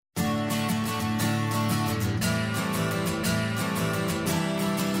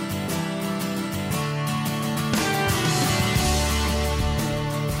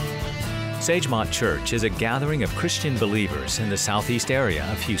Sagemont Church is a gathering of Christian believers in the southeast area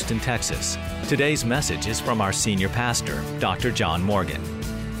of Houston, Texas. Today's message is from our senior pastor, Dr. John Morgan.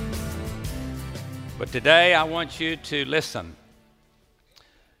 But today I want you to listen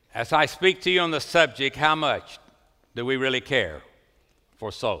as I speak to you on the subject, how much do we really care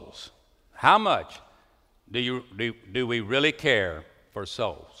for souls? How much do we really care for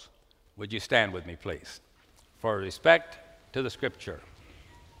souls? Would you stand with me, please, for respect to the Scripture?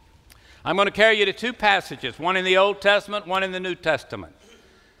 I'm going to carry you to two passages, one in the Old Testament, one in the New Testament.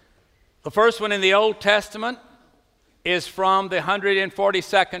 The first one in the Old Testament is from the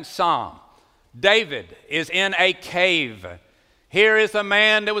 142nd Psalm. David is in a cave. Here is a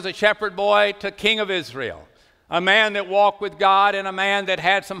man that was a shepherd boy to King of Israel, a man that walked with God and a man that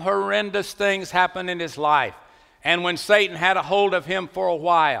had some horrendous things happen in his life. And when Satan had a hold of him for a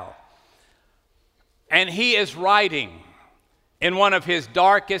while, and he is writing in one of his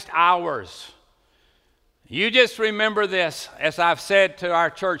darkest hours. You just remember this, as I've said to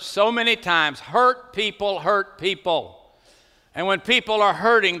our church so many times, hurt people hurt people. And when people are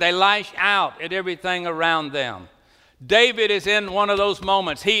hurting, they lash out at everything around them. David is in one of those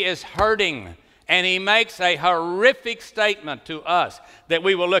moments. He is hurting, and he makes a horrific statement to us that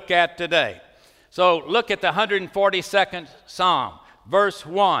we will look at today. So look at the 142nd Psalm. Verse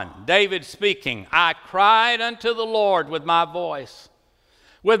 1, David speaking, I cried unto the Lord with my voice.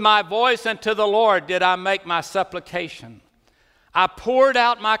 With my voice unto the Lord did I make my supplication. I poured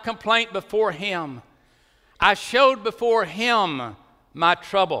out my complaint before him. I showed before him my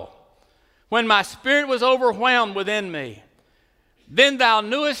trouble. When my spirit was overwhelmed within me, then thou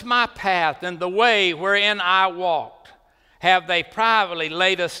knewest my path and the way wherein I walked. Have they privately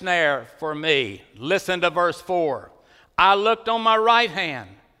laid a snare for me? Listen to verse 4. I looked on my right hand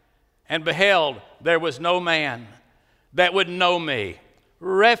and beheld there was no man that would know me.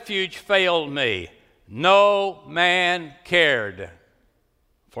 Refuge failed me. No man cared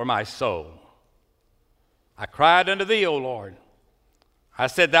for my soul. I cried unto thee, O Lord. I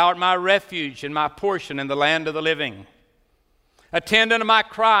said, thou art my refuge and my portion in the land of the living. Attend unto my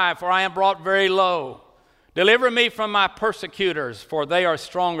cry, for I am brought very low. Deliver me from my persecutors, for they are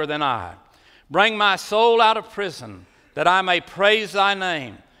stronger than I. Bring my soul out of prison, that I may praise thy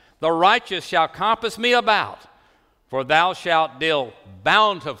name. The righteous shall compass me about, for thou shalt deal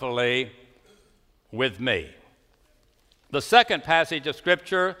bountifully with me. The second passage of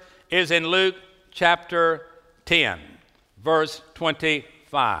Scripture is in Luke chapter 10, verse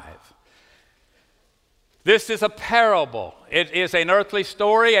 25. This is a parable. It is an earthly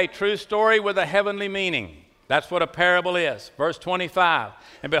story, a true story with a heavenly meaning. That's what a parable is. Verse 25,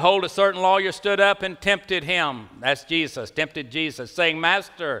 and behold, a certain lawyer stood up and tempted him, that's Jesus, tempted Jesus, saying,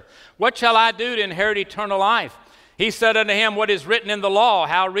 Master, what shall I do to inherit eternal life? He said unto him, what is written in the law?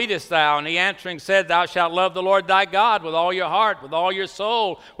 How readest thou? And he answering said, Thou shalt love the Lord thy God with all your heart, with all your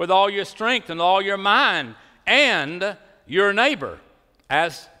soul, with all your strength, and all your mind, and your neighbor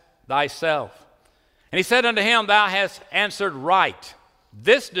as thyself. And he said unto him, Thou hast answered right.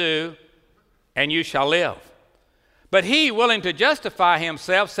 This do, and you shall live. But he, willing to justify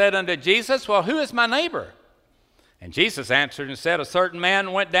himself, said unto Jesus, Well, who is my neighbor? And Jesus answered and said, A certain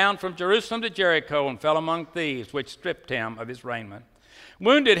man went down from Jerusalem to Jericho and fell among thieves, which stripped him of his raiment,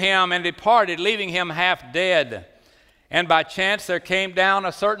 wounded him, and departed, leaving him half dead. And by chance there came down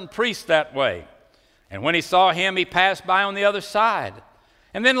a certain priest that way. And when he saw him, he passed by on the other side.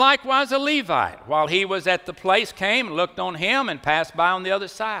 And then likewise a Levite, while he was at the place, came and looked on him and passed by on the other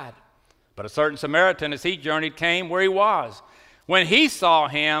side. But a certain Samaritan, as he journeyed, came where he was. When he saw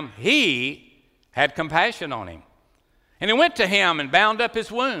him, he had compassion on him. And he went to him and bound up his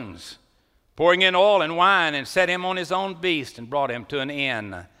wounds, pouring in oil and wine, and set him on his own beast, and brought him to an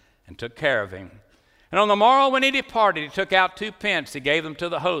inn, and took care of him. And on the morrow when he departed, he took out 2 pence, he gave them to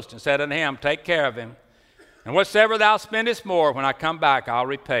the host, and said unto him, Take care of him. And whatsoever thou spendest more, when I come back, I'll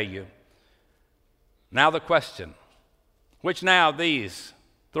repay you. Now the question, which now of these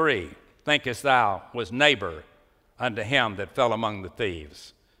 3 thinkest thou was neighbor unto him that fell among the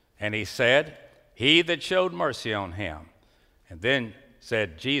thieves? And he said, He that showed mercy on him. And then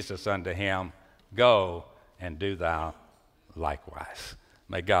said Jesus unto him, Go and do thou likewise.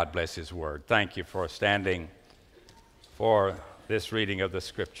 May God bless his word. Thank you for standing for this reading of the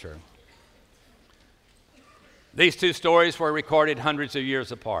Scripture. These 2 stories were recorded hundreds of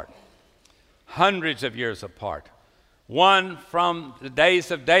years apart. Hundreds of years apart. One from the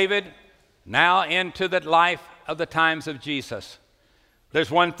days of David, now into the life of the times of Jesus.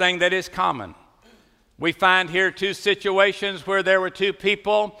 There's one thing that is common. We find here 2 situations where there were 2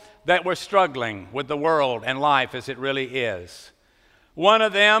 people that were struggling with the world and life as it really is. One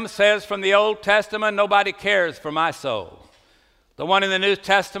of them says from the Old Testament, nobody cares for my soul. The one in the New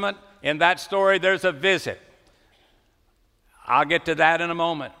Testament, in that story, there's a visit. I'll get to that in a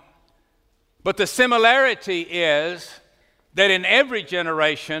moment. But the similarity is that in every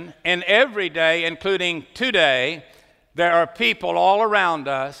generation, in every day, including today, there are people all around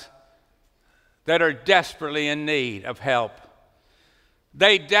us that are desperately in need of help.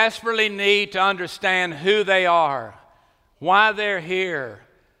 They desperately need to understand who they are, why they're here,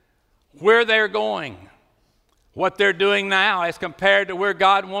 where they're going, what they're doing now as compared to where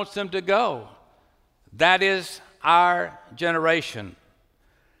God wants them to go. That is our generation.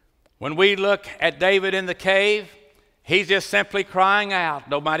 When we look at David in the cave, he's just simply crying out,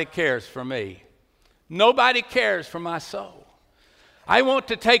 nobody cares for me. Nobody cares for my soul. I want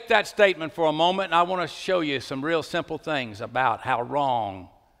to take that statement for a moment, and I want to show you some real simple things about how wrong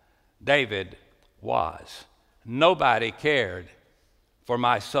David was. Nobody cared for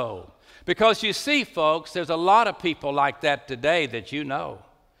my soul. Because you see, folks, there's a lot of people like that today that you know.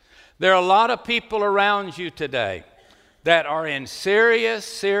 There are a lot of people around you today that are in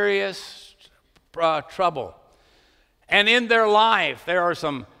serious trouble. And in their life, there are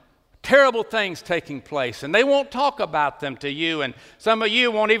some terrible things taking place, and they won't talk about them to you, and some of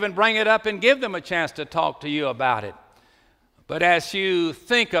you won't even bring it up and give them a chance to talk to you about it. But as you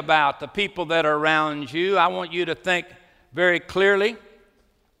think about the people that are around you, I want you to think very clearly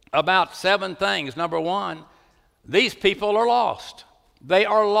about 7 things. Number 1, these people are lost. They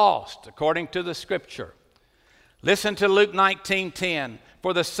are lost, according to the Scripture. Listen to Luke 19:10.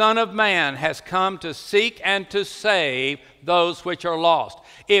 For the Son of Man has come to seek and to save those which are lost.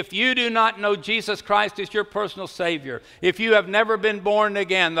 If you do not know Jesus Christ as your personal Savior, if you have never been born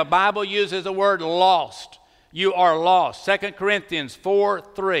again, the Bible uses the word lost. You are lost. 2 Corinthians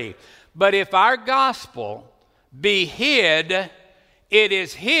 4:3. But if our gospel be hid, it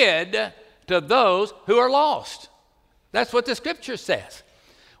is hid to those who are lost. That's what the Scripture says.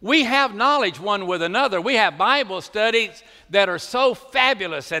 We have knowledge one with another. We have Bible studies that are so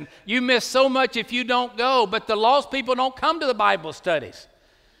fabulous, and you miss so much if you don't go, but the lost people don't come to the Bible studies.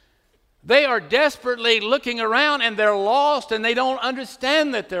 They are desperately looking around, and they're lost, and they don't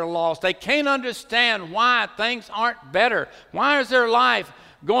understand that they're lost. They can't understand why things aren't better. Why is their life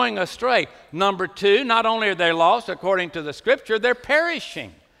going astray? Number 2, not only are they lost according to the Scripture, they're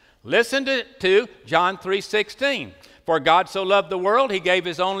perishing. Listen to John 3:16. For God so loved the world, he gave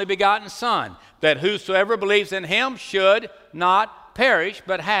his only begotten Son, that whosoever believes in him should not perish,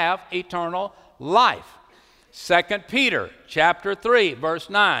 but have eternal life. 2 Peter chapter 3, verse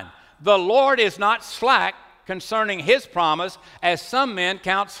 9. The Lord is not slack concerning his promise, as some men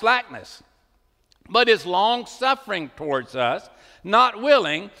count slackness, but is long-suffering towards us, not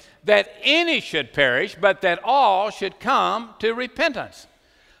willing that any should perish, but that all should come to repentance.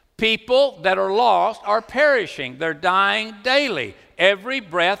 People that are lost are perishing. They're dying daily. Every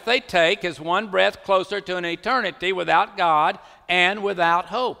breath they take is one breath closer to an eternity without God and without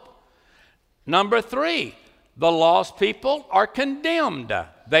hope. Number 3, the lost people are condemned.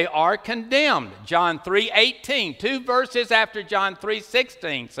 They are condemned. John 3:18, 2 verses after John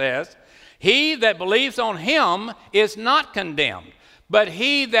 3:16 says, he that believes on him is not condemned, but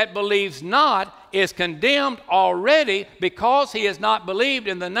he that believes not is condemned already, because he has not believed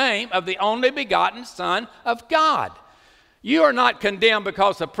in the name of the only begotten Son of God. You are not condemned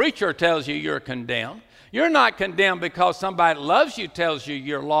because a preacher tells you you're condemned. You're not condemned because somebody that loves you tells you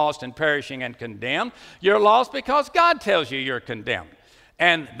you're lost and perishing and condemned. You're lost because God tells you you're condemned.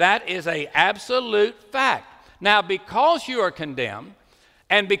 And that is an absolute fact. Now, because you are condemned,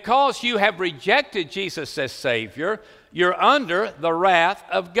 and because you have rejected Jesus as Savior, you're under the wrath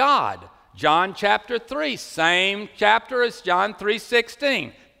of God. John chapter 3, same chapter as John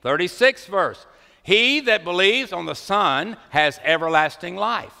 3:16, 36th verse. He that believes on the Son has everlasting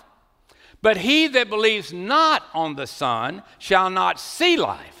life. But he that believes not on the Son shall not see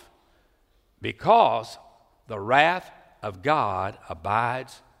life, because the wrath of God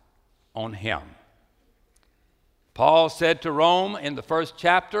abides on him. Paul said to Rome in the 1st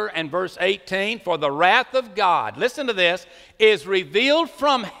chapter and verse 18, for the wrath of God, listen to this, is revealed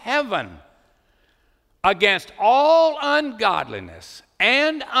from heaven against all ungodliness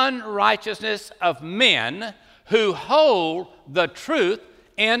and unrighteousness of men who hold the truth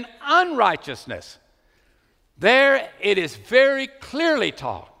in unrighteousness. There it is very clearly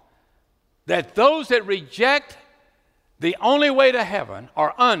taught that those that reject the only way to heaven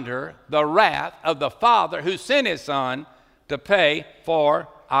are under the wrath of the Father who sent his Son to pay for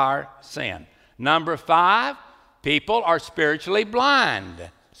our sin. Number 5, people are spiritually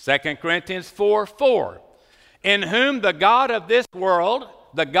blind. 2 Corinthians 4:4. in whom the God of this world,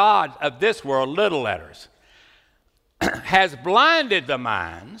 little letters, has blinded the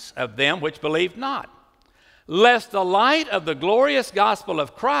minds of them which believe not, lest the light of the glorious gospel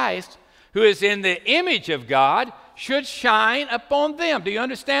of Christ, who is in the image of God, should shine upon them. Do you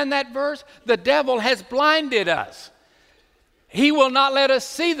understand that verse? The devil has blinded us. He will not let us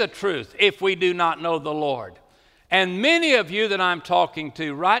see the truth if we do not know the Lord. And many of you that I'm talking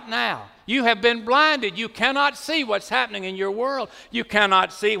to right now, you have been blinded. You cannot see what's happening in your world. You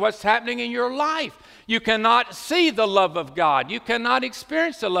cannot see what's happening in your life. You cannot see the love of God. You cannot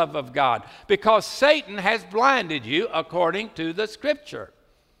experience the love of God because Satan has blinded you according to the Scripture.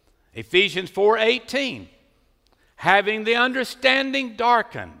 Ephesians 4:18, having the understanding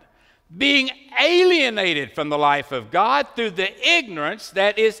darkened, being alienated from the life of God through the ignorance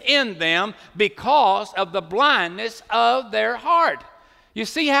that is in them because of the blindness of their heart. You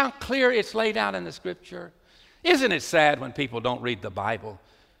see how clear it's laid out in the Scripture? Isn't it sad when people don't read the Bible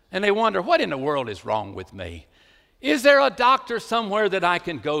and they wonder, what in the world is wrong with me? Is there a doctor somewhere that I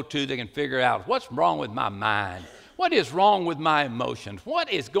can go to that can figure out what's wrong with my mind? What is wrong with my emotions?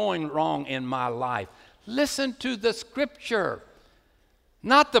 What is going wrong in my life? Listen to the Scripture.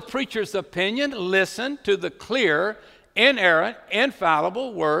 Not the preacher's opinion. Listen to the clear, inerrant,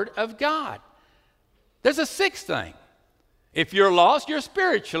 infallible Word of God. There's a sixth thing. If you're lost, you're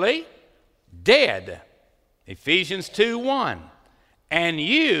spiritually dead. Ephesians 2:1. And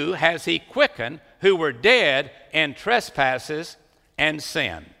you has he quickened who were dead in trespasses and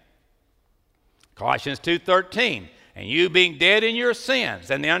sin. Colossians 2:13. And you being dead in your sins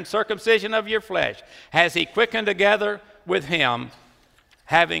and the uncircumcision of your flesh, has he quickened together with him,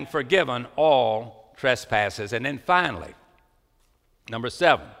 having forgiven all trespasses. And then finally, number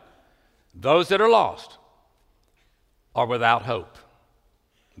 7, those that are lost are without hope.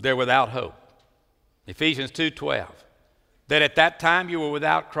 They're without hope. Ephesians 2:12. That at that time you were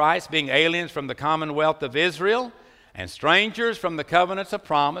without Christ, being aliens from the commonwealth of Israel and strangers from the covenants of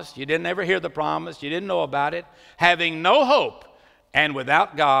promise. You didn't ever hear the promise. You didn't know about it. Having no hope and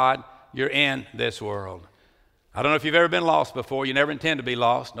without God, you're in this world. I don't know if you've ever been lost before. You never intend to be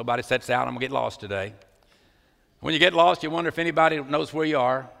lost. Nobody sets out, I'm going to get lost today. When you get lost, you wonder if anybody knows where you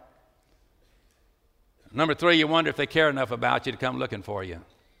are. Number 3, you wonder if they care enough about you to come looking for you.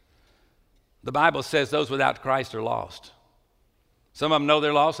 The Bible says those without Christ are lost. Some of them know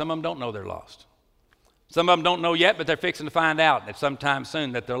they're lost, some of them don't know they're lost. Some of them don't know yet, but they're fixing to find out at some time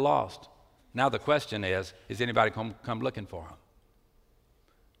soon that they're lost. Now the question is anybody come looking for them?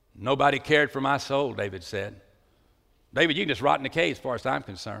 Nobody cared for my soul, David said. David, you can just rot in the cave as far as I'm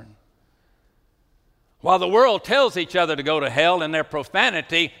concerned. While the world tells each other to go to hell in their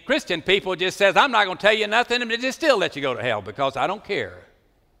profanity, Christian people just says, I'm not going to tell you nothing, and they just still let you go to hell because I don't care.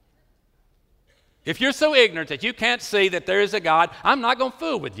 If you're so ignorant that you can't see that there is a God, I'm not going to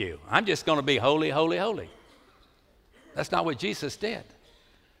fool with you. I'm just going to be holy, holy, holy. That's not what Jesus did.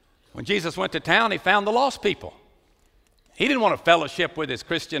 When Jesus went to town, he found the lost people. He didn't want to fellowship with his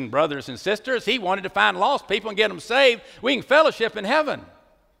Christian brothers and sisters. He wanted to find lost people and get them saved. We can fellowship in heaven.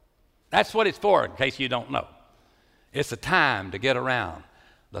 That's what it's for, in case you don't know. It's a time to get around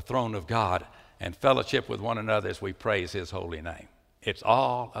the throne of God and fellowship with one another as we praise his holy name. It's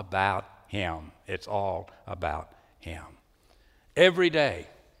all about him. It's all about him. Every day,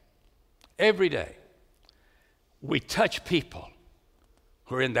 we touch people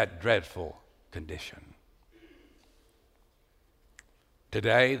who are in that dreadful condition.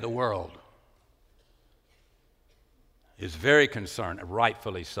 Today, the world is very concerned,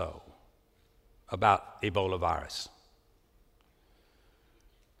 rightfully so, about Ebola virus.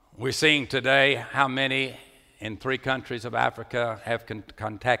 We're seeing today how many in 3 countries of Africa have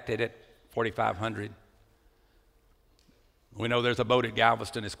contacted it, 4,500. We know there's a boat at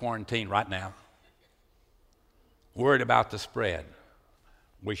Galveston that's quarantined right now. Worried about the spread.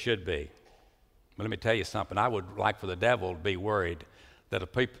 We should be. But let me tell you something. I would like for the devil to be worried that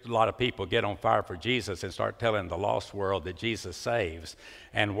a lot of people get on fire for Jesus and start telling the lost world that Jesus saves,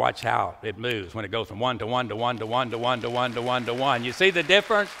 and watch how it moves when it goes from 1 to 1 to 1 to 1 to 1 to 1 to 1 to 1. You see the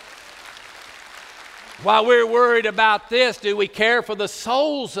difference? While we're worried about this, do we care for the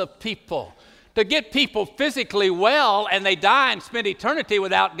souls of people? To get people physically well and they die and spend eternity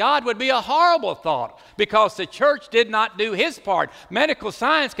without God would be a horrible thought, because the church did not do his part. Medical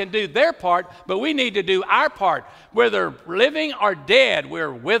science can do their part, but we need to do our part. Whether living or dead,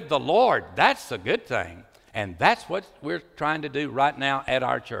 we're with the Lord. That's a good thing. And that's what we're trying to do right now at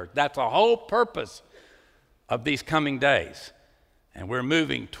our church. That's the whole purpose of these coming days. And we're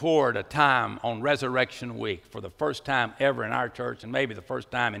moving toward a time on Resurrection Week for the first time ever in our church, and maybe the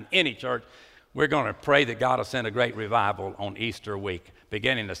first time in any church. We're going to pray that God will send a great revival on Easter week,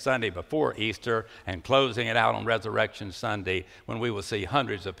 beginning the Sunday before Easter and closing it out on Resurrection Sunday, when we will see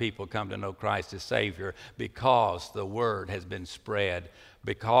hundreds of people come to know Christ as Savior, because the word has been spread,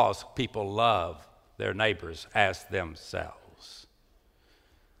 because people love their neighbors as themselves.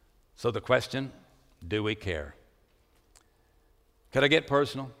 So the question, do we care? Could I get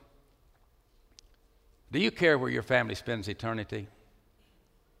personal? Do you care where your family spends eternity?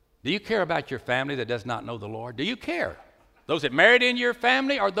 Do you care about your family that does not know the Lord? Do you care? Those that married into your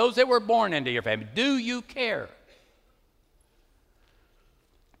family or those that were born into your family? Do you care?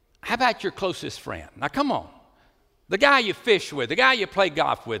 How about your closest friend? Now come on. The guy you fish with, the guy you play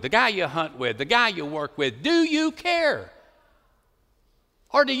golf with, the guy you hunt with, the guy you work with. Do you care?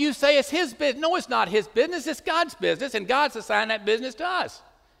 Or do you say it's his business? No, it's not his business. It's God's business, and God's assigned that business to us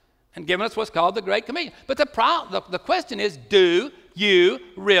and given us what's called the Great Commission. But the question is, do you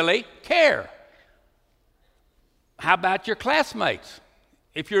really care? How about your classmates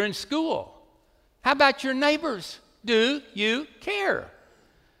if you're in school? How about your neighbors? Do you care?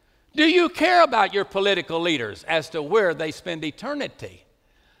 Do you care about your political leaders as to where they spend eternity?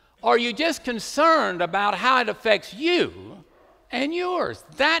 Or are you just concerned about how it affects you and yours?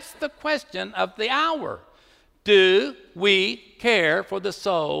 That's the question of the hour. Do we care for the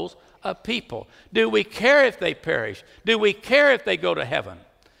souls of people? Do we care if they perish? Do we care if they go to heaven?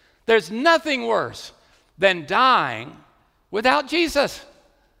 There's nothing worse than dying without Jesus.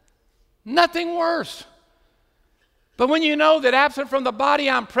 Nothing worse. But when you know that absent from the body,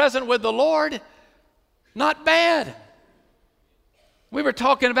 I'm present with the Lord, not bad. We were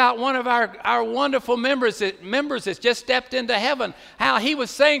talking about one of our wonderful members that's just stepped into heaven, how he was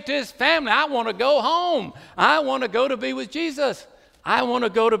saying to his family, I want to go home. I want to go to be with Jesus. I want to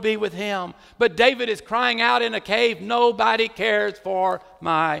go to be with him. But David is crying out in a cave, nobody cares for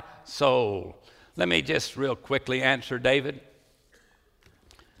my soul. Let me just real quickly answer David.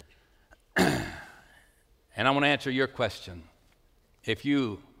 And I want to answer your question. If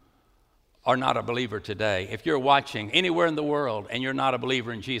you are not a believer today, if you're watching anywhere in the world and you're not a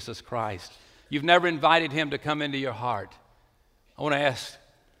believer in Jesus Christ, you've never invited him to come into your heart, I want to ask,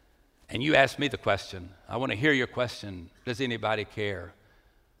 and you asked me the question, I want to hear your question, does anybody care?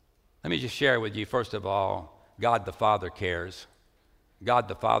 Let me just share with you, first of all, God the Father cares. God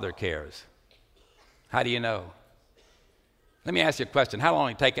the Father cares. How do you know? Let me ask you a question. How long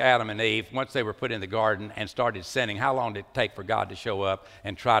did it take Adam and Eve, once they were put in the garden and started sinning, how long did it take for God to show up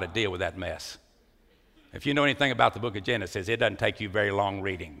and try to deal with that mess? If you know anything about the book of Genesis, it doesn't take you very long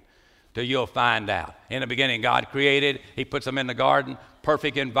reading till you'll find out. In the beginning, God created. He puts them in the garden,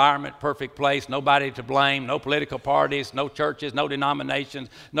 perfect environment, perfect place, nobody to blame, no political parties, no churches, no denominations,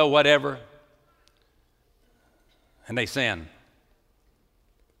 no whatever. And they sin.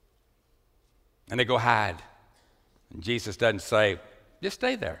 And they go hide. And Jesus doesn't say, just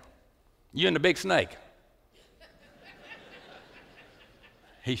stay there. You and the big snake.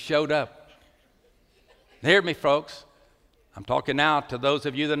 He showed up. Hear me, folks. I'm talking now to those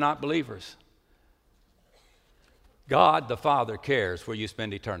of you that are not believers. God the Father cares where you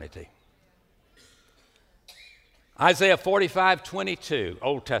spend eternity. Isaiah 45:22,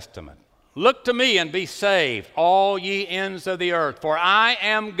 Old Testament. Look to me and be saved, all ye ends of the earth, for I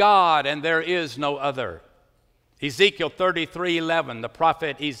am God and there is no other. Ezekiel 33:11, the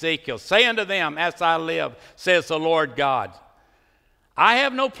prophet Ezekiel, say unto them, as I live, says the Lord God, I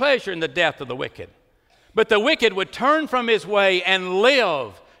have no pleasure in the death of the wicked, but the wicked would turn from his way and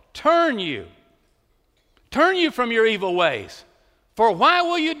live. Turn you from your evil ways. For why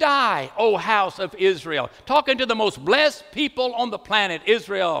will you die, O house of Israel? Talking to the most blessed people on the planet,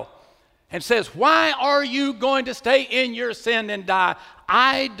 Israel, and says, why are you going to stay in your sin and die?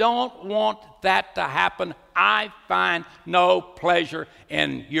 I don't want that to happen. I find no pleasure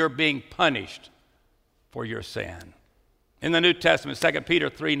in your being punished for your sin. In the New Testament, 2 Peter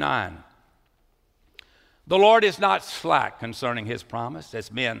 3:9, the Lord is not slack concerning his promise,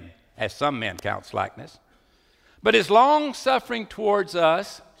 as some men count slackness, but is long-suffering towards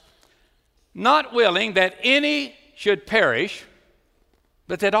us, not willing that any should perish,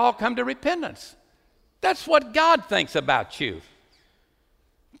 but that all come to repentance. That's what God thinks about you.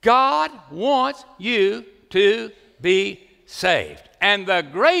 God wants you to be saved. And the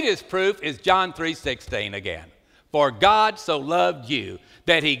greatest proof is John 3:16 again. For God so loved you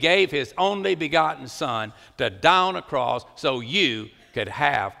that he gave his only begotten Son to die on a cross so you could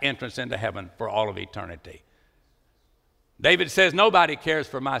have entrance into heaven for all of eternity. David says, nobody cares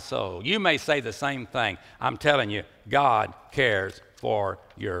for my soul. You may say the same thing. I'm telling you, God cares for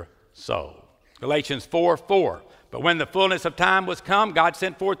your soul. Galatians 4:4, But when the fullness of time was come, God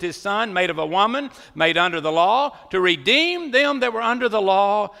sent forth his Son, made of a woman, made under the law, to redeem them that were under the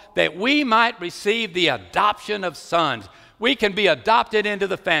law, that we might receive the adoption of sons. We can be adopted into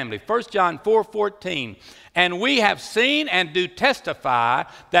the family. 1 John 4:14. And we have seen and do testify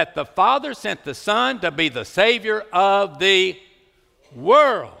that the Father sent the Son to be the Savior of the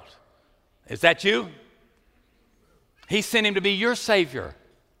world. Is that you? He sent him to be your Savior,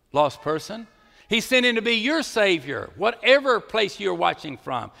 lost person. He sent him to be your Savior, whatever place you're watching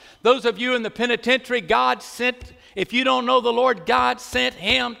from. Those of you in the penitentiary, God sent, if you don't know the Lord, God sent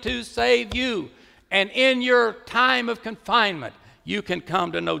him to save you. And in your time of confinement, you can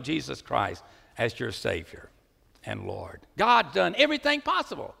come to know Jesus Christ as your Savior and Lord. God's done everything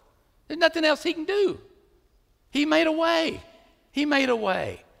possible. There's nothing else he can do. He made a way. He made a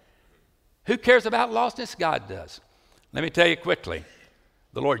way. Who cares about lostness? God does. Let me tell you quickly,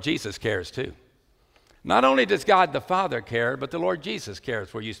 the Lord Jesus cares too. Not only does God the Father care, but the Lord Jesus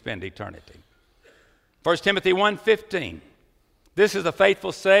cares where you spend eternity. 1 Timothy 1:15. This is a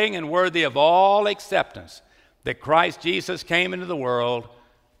faithful saying and worthy of all acceptance, that Christ Jesus came into the world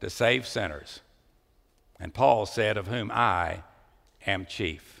to save sinners. And Paul said, of whom I am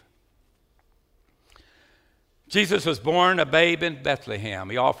chief. Jesus was born a babe in Bethlehem.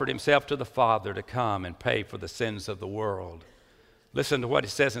 He offered himself to the Father to come and pay for the sins of the world. Listen to what it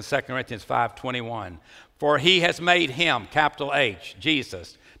says in 2 Corinthians 5:21. For he has made him, capital H,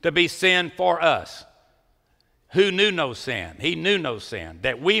 Jesus, to be sin for us, who knew no sin. He knew no sin,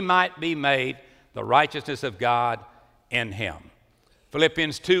 that we might be made the righteousness of God in him.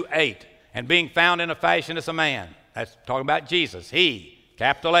 Philippians 2:8, and being found in a fashion as a man. That's talking about Jesus. He,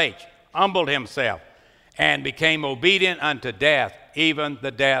 capital H, humbled himself and became obedient unto death, even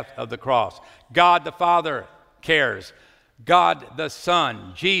the death of the cross. God the Father cares. God the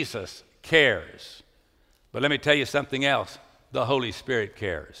Son, Jesus, cares. But let me tell you something else. The Holy Spirit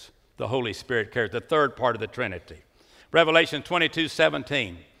cares. The Holy Spirit cares. The third part of the Trinity. Revelation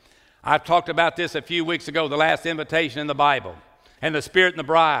 22:17. I've talked about this a few weeks ago, the last invitation in the Bible. And the Spirit and the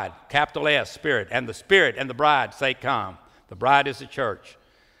bride, capital S, Spirit, and the Spirit and the bride say, come. The bride is the church.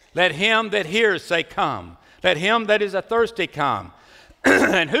 Let him that hears say, come. Let him that is thirsty come.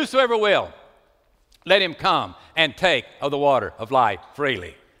 And whosoever will, let him come and take of the water of life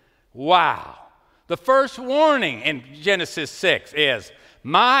freely. Wow. The first warning in Genesis 6 is,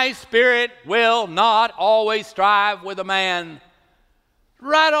 my spirit will not always strive with a man.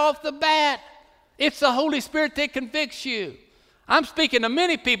 Right off the bat, it's the Holy Spirit that convicts you. I'm speaking to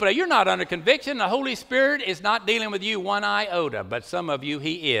many people that you're not under conviction. The Holy Spirit is not dealing with you one iota, but some of you,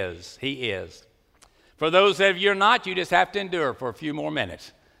 he is. He is. For those of you who are not, you just have to endure for a few more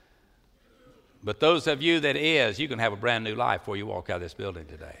minutes. But those of you that is, you can have a brand new life before you walk out of this building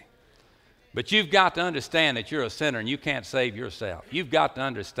today. But you've got to understand that you're a sinner and you can't save yourself. You've got to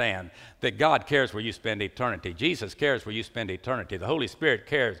understand that God cares where you spend eternity. Jesus cares where you spend eternity. The Holy Spirit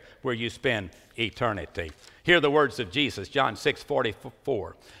cares where you spend eternity. Hear the words of Jesus, John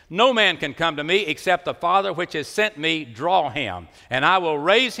 6:44. No man can come to me except the Father which has sent me draw him, and I will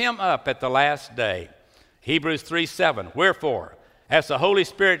raise him up at the last day. Hebrews 3:7. Wherefore, as the Holy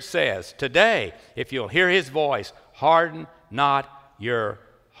Spirit says, today, if you'll hear his voice, harden not your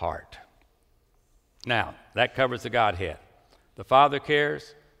heart. Now, that covers the Godhead. The Father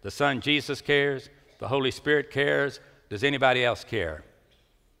cares, the Son Jesus cares, the Holy Spirit cares. Does anybody else care?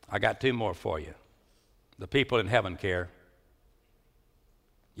 I got two more for you. The people in heaven care.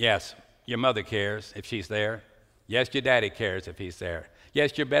 Yes, your mother cares if she's there. Yes, your daddy cares if he's there.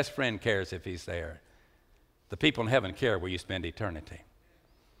 Yes, your best friend cares if he's there. The people in heaven care where you spend eternity.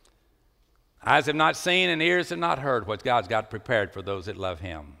 Eyes have not seen and ears have not heard what God's got prepared for those that love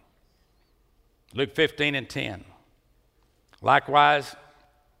him. Luke 15:10. Likewise,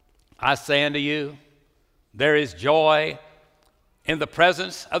 I say unto you, there is joy in the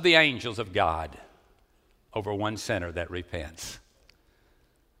presence of the angels of God over one sinner that repents.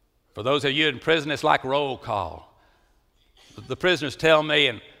 For those of you in prison, it's like roll call. The prisoners tell me,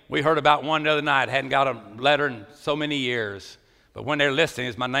 and we heard about one the other night, hadn't got a letter in so many years. But when they're listening,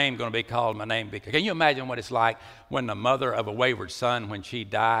 is my name going to be called? My name be called? Can you imagine what it's like when the mother of a wayward son, when she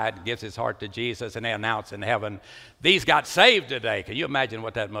died, gives his heart to Jesus, and they announce in heaven, these got saved today? Can you imagine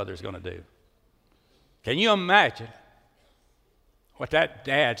what that mother's going to do? Can you imagine what that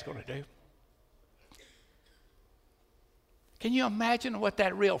dad's going to do? Can you imagine what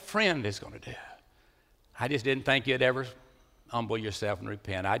that real friend is going to do? I just didn't think you'd ever humble yourself and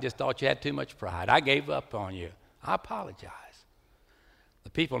repent. I just thought you had too much pride. I gave up on you. I apologize. The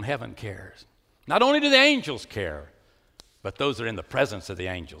people in heaven cares. Not only do the angels care, but those that are in the presence of the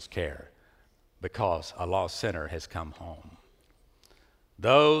angels care. because a lost sinner has come home.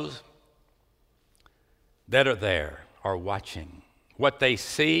 Those that are there are watching. What they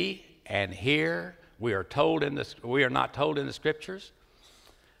see and hear, we are not told in the Scriptures,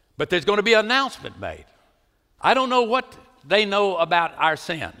 but there's going to be an announcement made. I don't know what they know about our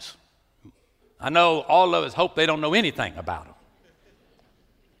sins. I know all of us hope they don't know anything about them.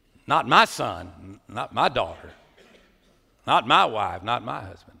 Not my son, not my daughter, not my wife, not my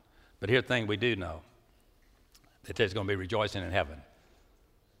husband. But here's the thing we do know, that there's going to be rejoicing in heaven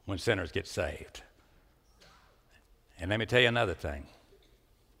when sinners get saved. And let me tell you another thing.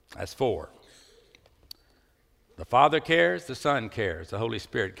 That's 4. The Father cares, the Son cares, the Holy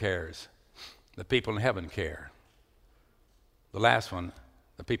Spirit cares. The people in heaven care. The last one,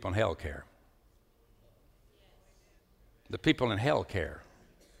 the people in hell care. The people in hell care.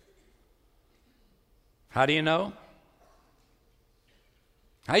 How do you know?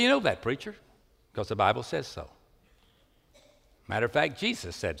 How do you know that, preacher? Because the Bible says so. Matter of fact,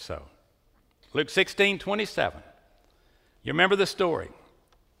 Jesus said so. Luke 16:27. You remember the story.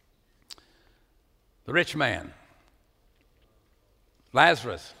 The rich man,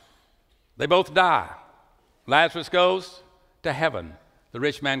 Lazarus, they both die. Lazarus goes to heaven. The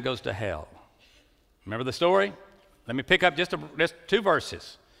rich man goes to hell. Remember the story? Let me pick up just 2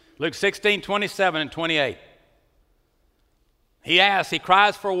 verses. Luke 16:27 and 28. He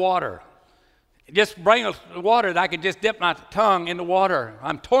cries for water. Just bring us water that I can just dip my tongue in the water.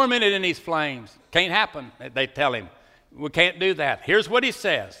 I'm tormented in these flames. Can't happen, they tell him. We can't do that. Here's what he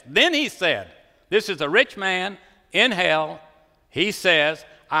says. Then he said, this is a rich man in hell. He says,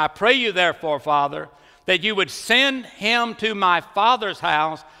 I pray you therefore, Father, that you would send him to my father's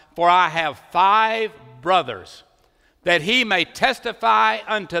house, for I have 5 brothers, that he may testify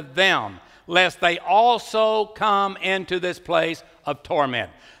unto them, lest they also come into this place of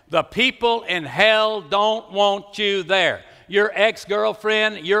torment. The people in hell don't want you there. Your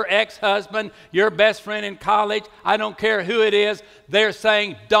ex-girlfriend, your ex-husband, your best friend in college, I don't care who it is, they're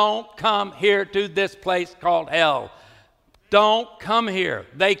saying, don't come here to this place called hell. Don't come here.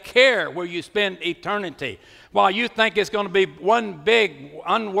 They care where you spend eternity. While you think it's going to be one big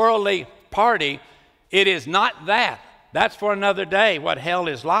unworldly party, it is not that. That's for another day, what hell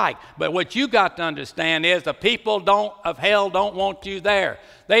is like. But what you got to understand is the people of hell don't want you there.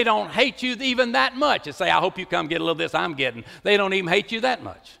 They don't hate you even that much. They say, I hope you come get a little of this I'm getting. They don't even hate you that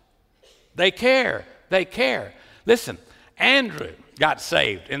much. They care. They care. Listen, Andrew got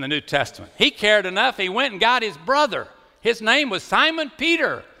saved in the New Testament. He cared enough, he went and got his brother. His name was Simon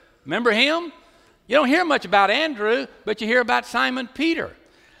Peter. Remember him? You don't hear much about Andrew, but you hear about Simon Peter.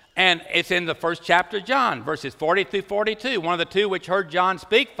 And it's in the 1st chapter of John, verses 40 through 42. One of the 2 which heard John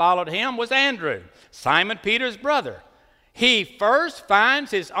speak followed him was Andrew, Simon Peter's brother. He first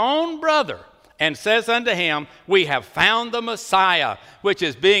finds his own brother and says unto him, we have found the Messiah, which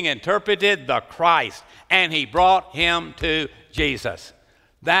is being interpreted the Christ. And he brought him to Jesus.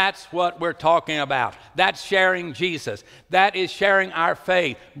 That's what we're talking about. That's sharing Jesus. That is sharing our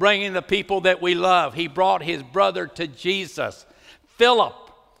faith, bringing the people that we love. He brought his brother to Jesus. Philip,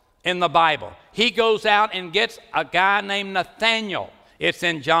 in the Bible, he goes out and gets a guy named Nathaniel. It's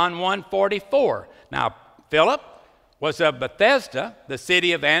in John 1:44. Now, Philip was of Bethesda, the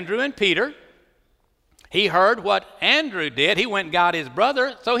city of Andrew and Peter. He heard what Andrew did. He went and got his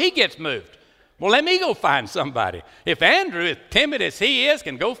brother, so he gets moved. Well, let me go find somebody. If Andrew, as timid as he is,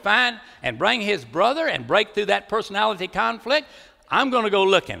 can go find and bring his brother and break through that personality conflict, I'm going to go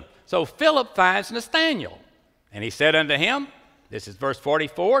looking. So Philip finds Nathanael, and he said unto him, this is verse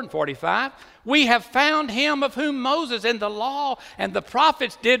 44 and 45, we have found him of whom Moses and the law and the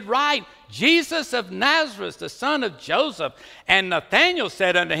prophets did write, Jesus of Nazareth, the son of Joseph. And Nathanael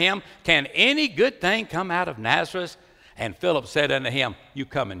said unto him, can any good thing come out of Nazareth? And Philip said unto him, you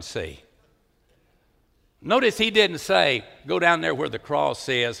come and see. Notice he didn't say, go down there where the cross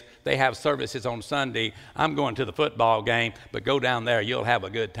is. They have services on Sunday. I'm going to the football game, but go down there. You'll have a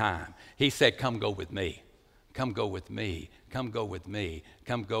good time. He said, come go with me. Come go with me. Come go with me.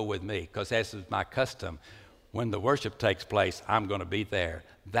 Come go with me. Because this is my custom. When the worship takes place, I'm going to be there.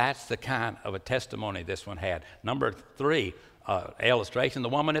 That's the kind of a testimony this one had. Number 3, illustration, the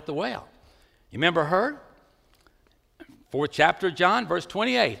woman at the well. You remember her? 4th chapter of John, verse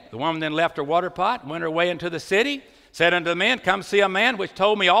 28. The woman then left her water pot, went her way into the city, said unto the men, come see a man which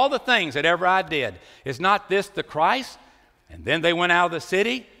told me all the things that ever I did. Is not this the Christ? And then they went out of the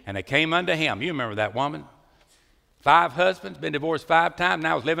city, and they came unto him. You remember that woman? 5 husbands, been divorced 5 times,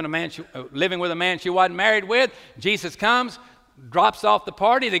 now was living with a man she wasn't married with. Jesus comes, drops off the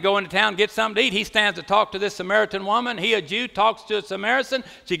party. They go into town, get something to eat. He stands to talk to this Samaritan woman. He, a Jew, talks to a Samaritan.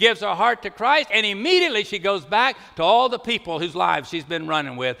 She gives her heart to Christ, and immediately she goes back to all the people whose lives she's been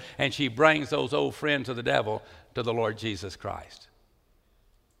running with, and she brings those old friends of the devil to the Lord Jesus Christ.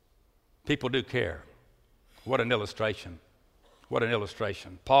 People do care. What an illustration. What an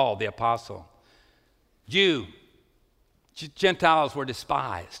illustration. Paul, the apostle. Gentiles were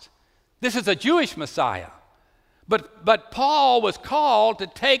despised. This is a Jewish Messiah. But Paul was called to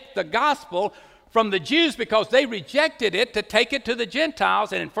take the gospel from the Jews because they rejected it, to take it to the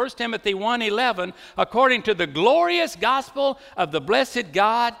Gentiles. And in 1 Timothy 1:11, according to the glorious gospel of the blessed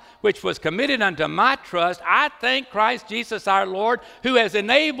God, which was committed unto my trust, I thank Christ Jesus our Lord, who has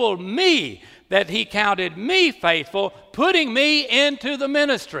enabled me, that he counted me faithful, putting me into the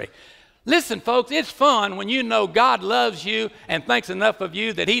ministry. Listen, folks, it's fun when you know God loves you and thinks enough of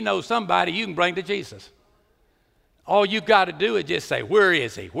you that he knows somebody you can bring to Jesus. All you got to do is just say, where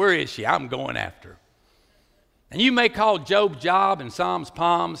is he? Where is she? I'm going after her. And you may call Job Job and Psalms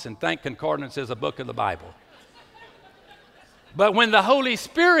Palms and think Concordance is a book of the Bible. But when the Holy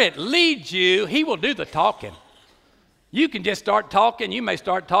Spirit leads you, he will do the talking. You can just start talking. You may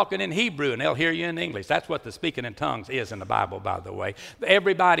start talking in Hebrew, and they'll hear you in English. That's what the speaking in tongues is in the Bible, by the way.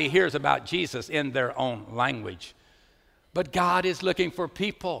 Everybody hears about Jesus in their own language. But God is looking for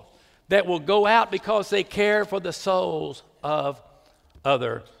people that will go out because they care for the souls of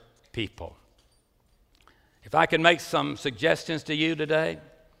other people. If I can make some suggestions to you today,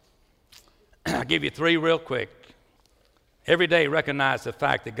 I'll give you 3 real quick. Every day, recognize the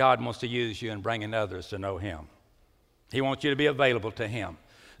fact that God wants to use you in bringing others to know him. He wants you to be available to him.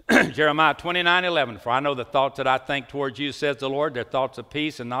 Jeremiah 29:11, for I know the thoughts that I think towards you, says the Lord, they're thoughts of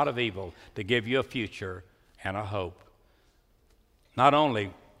peace and not of evil, to give you a future and a hope. Not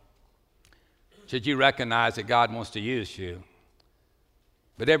only should you recognize that God wants to use you,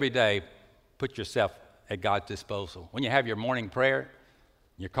 but every day, put yourself at God's disposal. When you have your morning prayer,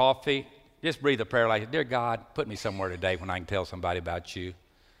 your coffee, just breathe a prayer like, dear God, put me somewhere today when I can tell somebody about you.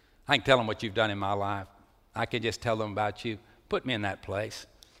 I can tell them what you've done in my life. I can just tell them about you. Put me in that place.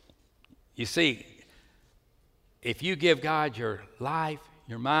 You see, if you give God your life,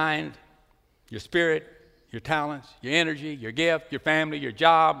 your mind, your spirit, your talents, your energy, your gift, your family, your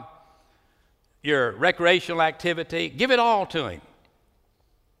job, your recreational activity, give it all to him.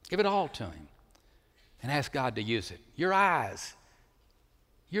 Give it all to him. And ask God to use it. Your eyes,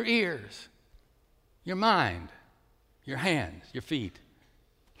 your ears, your mind, your hands, your feet.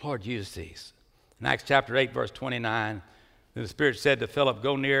 Lord, use these. In Acts chapter 8, verse 29, the Spirit said to Philip,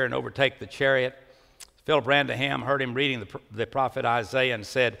 go near and overtake the chariot. Philip ran to him, heard him reading the prophet Isaiah, and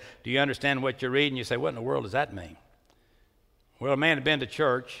said, do you understand what you're reading? You say, what in the world does that mean? Well, a man had been to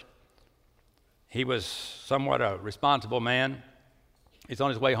church. He was somewhat a responsible man. He's on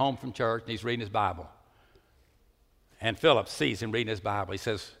his way home from church, and he's reading his Bible. And Philip sees him reading his Bible.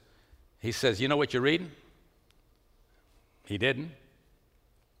 He says, you know what you're reading? He didn't.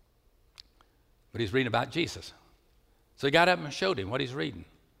 But he's reading about Jesus. So he got up and showed him what he's reading.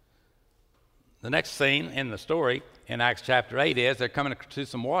 The next scene in the story in Acts chapter 8 is they're coming to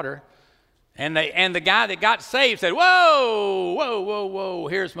some water, and the guy that got saved said, whoa, whoa, whoa, whoa,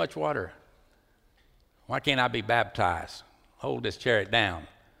 here's much water. Why can't I be baptized? Hold this chariot down.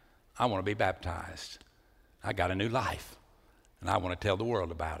 I want to be baptized. I got a new life, and I want to tell the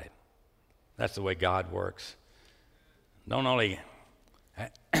world about it. That's the way God works. Don't only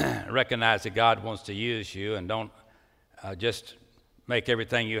recognize that God wants to use you, and don't just make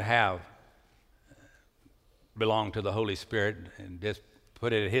everything you have belong to the Holy Spirit and just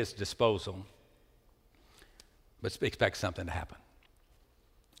put it at his disposal, but expect something to happen.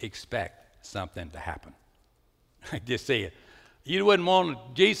 Expect something to happen. Just see it. You wouldn't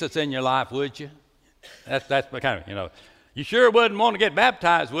want Jesus in your life, would you? That's the kind of, you sure wouldn't want to get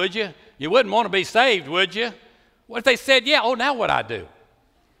baptized, would you? You wouldn't want to be saved, would you? What if they said, yeah, oh, now what I do?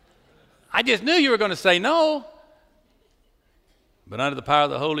 I just knew you were going to say no. But under the power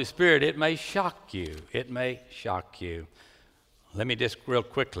of the Holy Spirit, it may shock you. It may shock you. Let me just real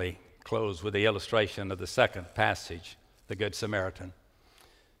quickly close with the illustration of the second passage, the Good Samaritan.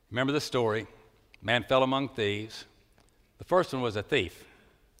 Remember the story. Man fell among thieves. The first one was a thief.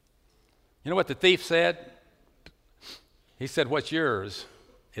 You know what the thief said? He said, what's yours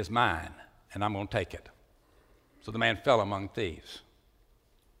is mine, and I'm going to take it. So the man fell among thieves.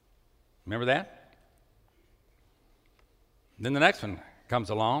 Remember that? Then the next one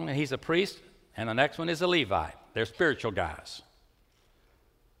comes along, and he's a priest, and the next one is a Levite. They're spiritual guys.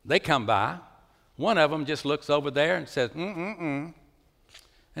 They come by. One of them just looks over there and says, And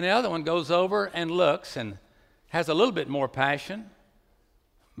the other one goes over and looks, and has a little bit more passion,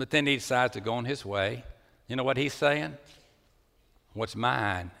 but then he decides to go on his way. You know what he's saying? What's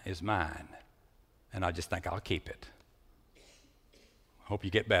mine is mine, and I just think I'll keep it. Hope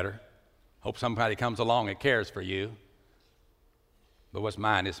you get better. Hope somebody comes along and cares for you. But what's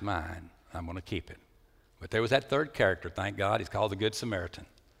mine is mine. I'm going to keep it. But there was that third character, thank God. He's called the Good Samaritan.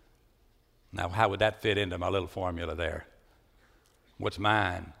 Now, how would that fit into my little formula there? What's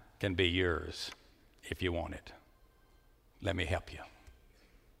mine can be yours if you want it. Let me help you.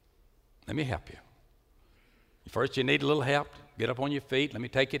 Let me help you. First, you need a little help. Get up on your feet. Let me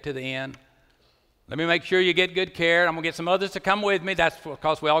take you to the end. Let me make sure you get good care. I'm going to get some others to come with me. That's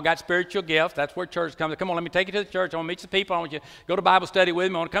because we all got spiritual gifts. That's where church comes. Come on, let me take you to the church. I want to meet some people. I want you to go to Bible study with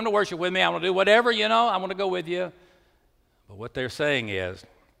me. I want to come to worship with me. I want to do whatever, I want to go with you. But what they're saying is,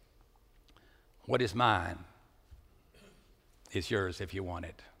 what is mine is yours if you want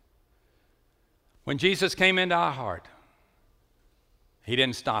it. When Jesus came into our heart, he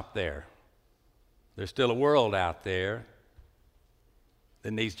didn't stop there. There's still a world out there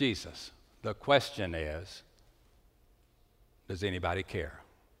that needs Jesus. The question is, does anybody care?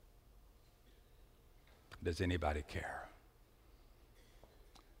 Does anybody care?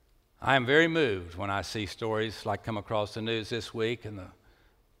 I am very moved when I see stories like come across the news this week and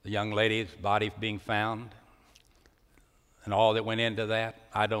the young lady's body being found and all that went into that.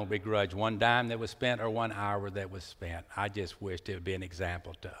 I don't begrudge one dime that was spent or 1 hour that was spent. I just wished it would be an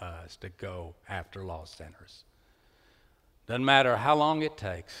example to us to go after lost sinners. Doesn't matter how long it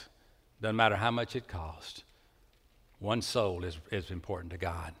takes. Doesn't matter how much it costs. One soul is important to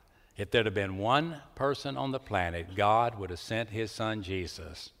God. If there'd have been one person on the planet, God would have sent his son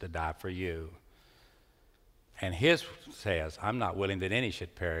Jesus to die for you. And his says, I'm not willing that any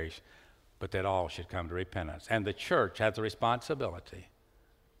should perish, but that all should come to repentance. And the church has a responsibility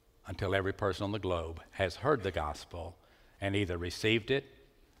until every person on the globe has heard the gospel and either received it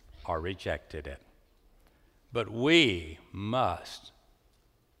or rejected it. But we must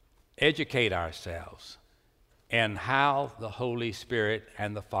educate ourselves in how the Holy Spirit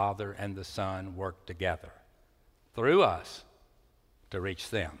and the Father and the Son work together through us to reach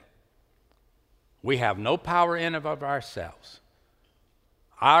them. We have no power in and of ourselves.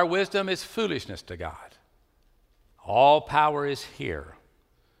 Our wisdom is foolishness to God. All power is here,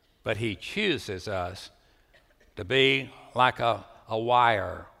 but he chooses us to be like a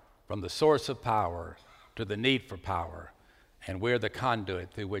wire from the source of power to the need for power, and we're the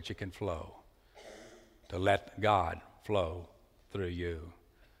conduit through which it can flow, to let God flow through you.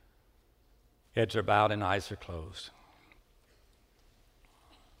 Heads are bowed and eyes are closed.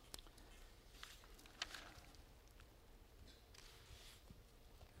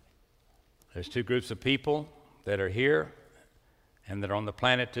 There's two groups of people that are here and that are on the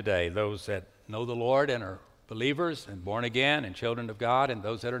planet today, those that know the Lord and are believers and born again and children of God, and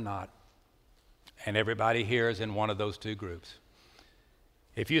those that are not. And everybody here is in one of those two groups.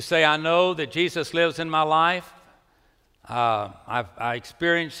 If you say, I know that Jesus lives in my life, I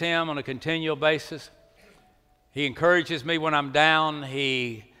experience him on a continual basis. He encourages me when I'm down.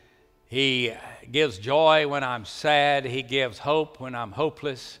 He gives joy when I'm sad. He gives hope when I'm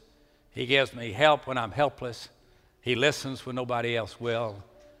hopeless. He gives me help when I'm helpless. He listens when nobody else will.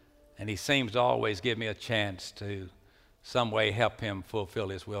 And he seems to always give me a chance to some way help him fulfill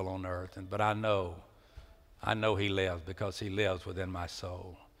his will on earth. But I know he lives because he lives within my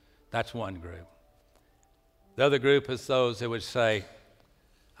soul. That's one group. The other group is those that would say,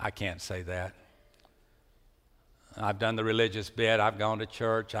 I can't say that. I've done the religious bit. I've gone to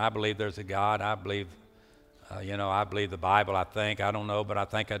church. I believe there's a God. I believe, I believe the Bible, I think. I don't know, but I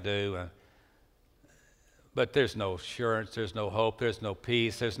think I do. But there's no assurance. There's no hope. There's no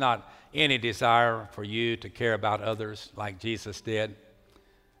peace. There's not any desire for you to care about others like Jesus did.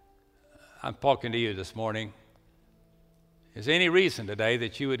 I'm talking to you this morning. Is there any reason today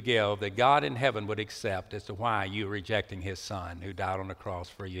that you would give that God in heaven would accept as to why you're rejecting his son who died on the cross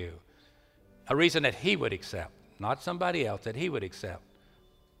for you? A reason that he would accept, not somebody else, that he would accept.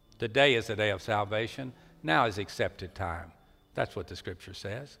 Today is the day of salvation. Now is accepted time. That's what the scripture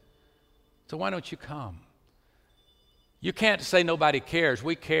says. So why don't you come? You can't say nobody cares.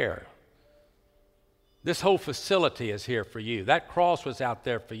 We care. This whole facility is here for you. That cross was out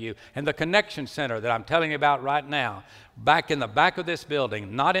there for you. And the connection center that I'm telling you about right now, back in the back of this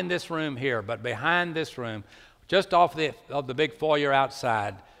building, not in this room here, but behind this room, just off of the big foyer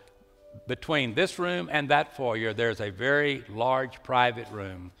outside, between this room and that foyer, there's a very large private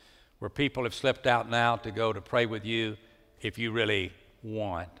room where people have slipped out now to go to pray with you if you really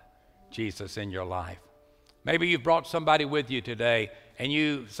want Jesus in your life. Maybe you've brought somebody with you today, and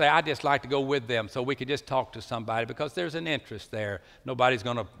you say, I'd just like to go with them so we could just talk to somebody, because there's an interest there. Nobody's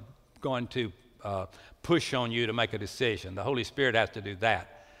going to push on you to make a decision. The Holy Spirit has to do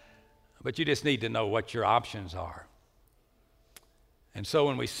that. But you just need to know what your options are. And so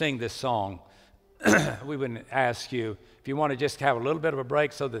when we sing this song, we would ask you, if you want to just have a little bit of a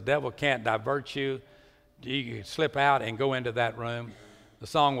break so the devil can't divert you, you can slip out and go into that room. The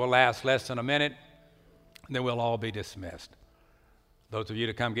song will last less than a minute, and then we'll all be dismissed. Those of you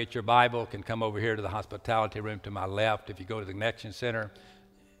to come get your Bible can come over here to the hospitality room to my left. If you go to the Connection Center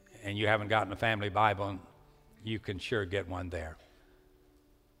and you haven't gotten a family Bible, you can sure get one there.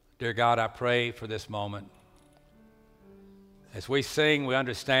 Dear God, I pray for this moment. As we sing, we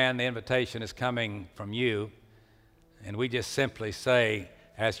understand the invitation is coming from you, and we just simply say,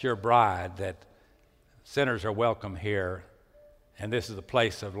 as your bride, that sinners are welcome here, and this is a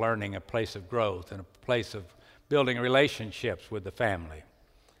place of learning, a place of growth, and a place of building relationships with the family,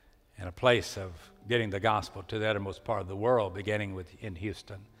 and a place of getting the gospel to the uttermost part of the world, beginning in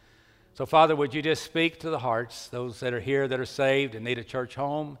Houston. So, Father, would you just speak to the hearts, those that are here that are saved and need a church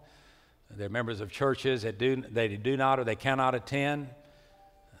home. They're members of churches that they do not or they cannot attend,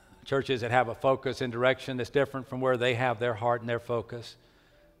 churches that have a focus and direction that's different from where they have their heart and their focus.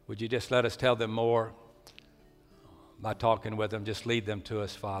 Would you just let us tell them more by talking with them? Just lead them to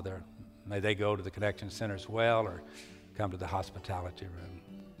us, Father. May they go to the Connection Center as well, or come to the hospitality room.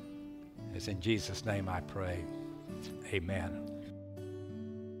 It's in Jesus' name I pray. Amen.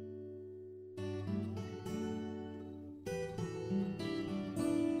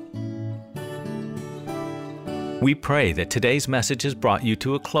 We pray that today's message has brought you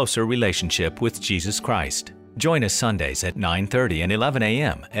to a closer relationship with Jesus Christ. Join us Sundays at 9:30 and 11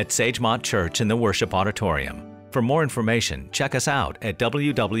 a.m. at Sagemont Church in the Worship Auditorium. For more information, check us out at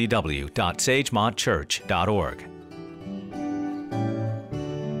www.sagemontchurch.org.